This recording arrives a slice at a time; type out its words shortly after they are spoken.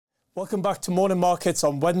Welcome back to Morning Markets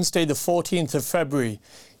on Wednesday, the 14th of February.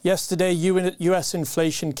 Yesterday, US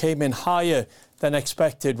inflation came in higher than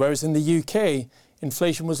expected, whereas in the UK,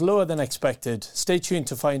 inflation was lower than expected. Stay tuned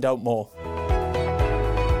to find out more.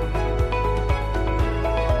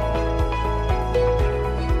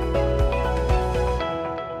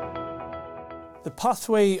 The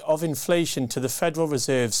pathway of inflation to the Federal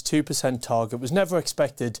Reserve's 2% target was never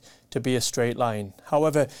expected to be a straight line.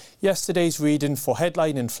 However, yesterday's reading for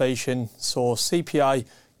headline inflation saw CPI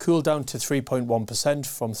cool down to 3.1%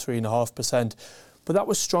 from 3.5%, but that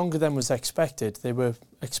was stronger than was expected. They were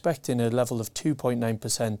expecting a level of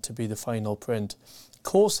 2.9% to be the final print.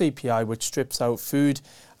 Core CPI, which strips out food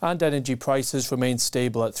and energy prices, remained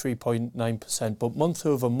stable at 3.9%, but month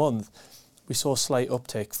over month, we saw a slight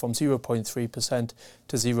uptick from 0.3%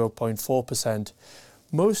 to 0.4%.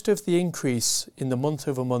 Most of the increase in the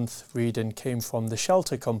month-over-month reading came from the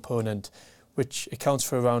shelter component, which accounts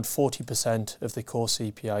for around 40% of the core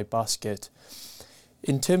CPI basket.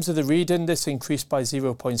 In terms of the reading, this increased by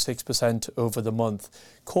 0.6% over the month.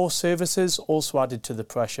 Core services also added to the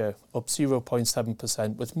pressure, up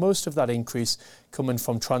 0.7%, with most of that increase coming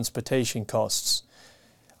from transportation costs.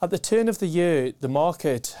 At the turn of the year, the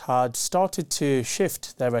market had started to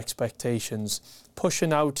shift their expectations,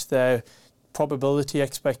 pushing out their probability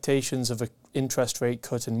expectations of an interest rate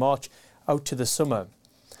cut in March out to the summer.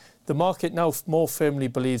 The market now more firmly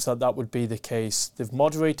believes that that would be the case. They've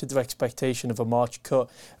moderated their expectation of a March cut,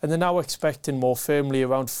 and they're now expecting more firmly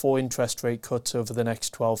around 4 interest rate cuts over the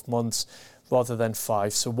next 12 months rather than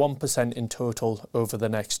 5, so 1% in total over the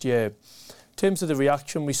next year. In terms of the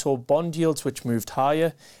reaction, we saw bond yields which moved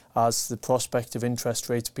higher as the prospect of interest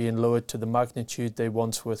rates being lowered to the magnitude they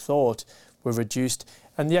once were thought were reduced,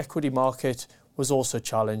 and the equity market was also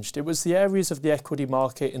challenged. It was the areas of the equity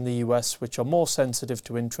market in the US which are more sensitive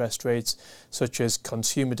to interest rates, such as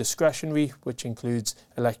consumer discretionary, which includes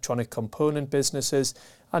electronic component businesses,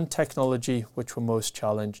 and technology, which were most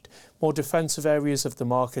challenged. More defensive areas of the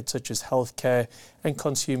market, such as healthcare and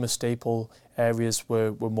consumer staple areas,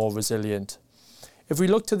 were more resilient. If we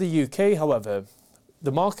look to the UK, however,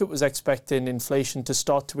 the market was expecting inflation to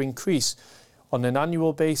start to increase on an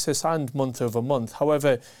annual basis and month over month.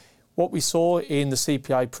 However, what we saw in the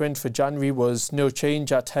CPI print for January was no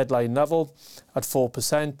change at headline level at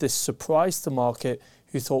 4%. This surprised the market,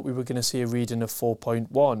 who thought we were going to see a reading of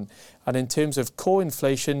 4.1. And in terms of core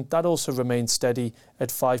inflation, that also remained steady at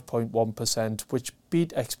 5.1%, which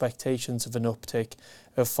beat expectations of an uptick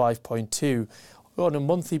of 5.2. On a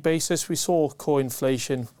monthly basis, we saw core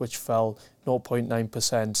inflation, which fell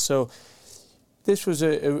 0.9%. So this was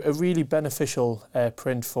a really beneficial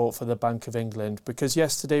print for the Bank of England, because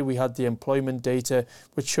yesterday we had the employment data,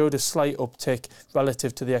 which showed a slight uptick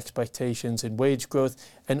relative to the expectations in wage growth,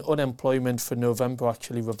 and unemployment for November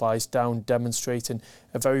actually revised down, demonstrating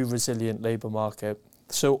a very resilient labour market.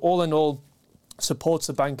 So all in all, supports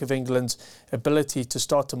the Bank of England's ability to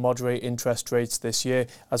start to moderate interest rates this year,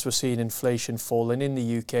 as we're seeing inflation falling in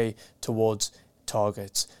the UK towards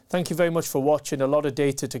targets. Thank you very much for watching. A lot of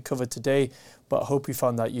data to cover today, but I hope you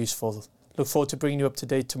found that useful. Look forward to bringing you up to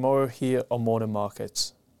date tomorrow here on Morning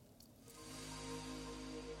Markets.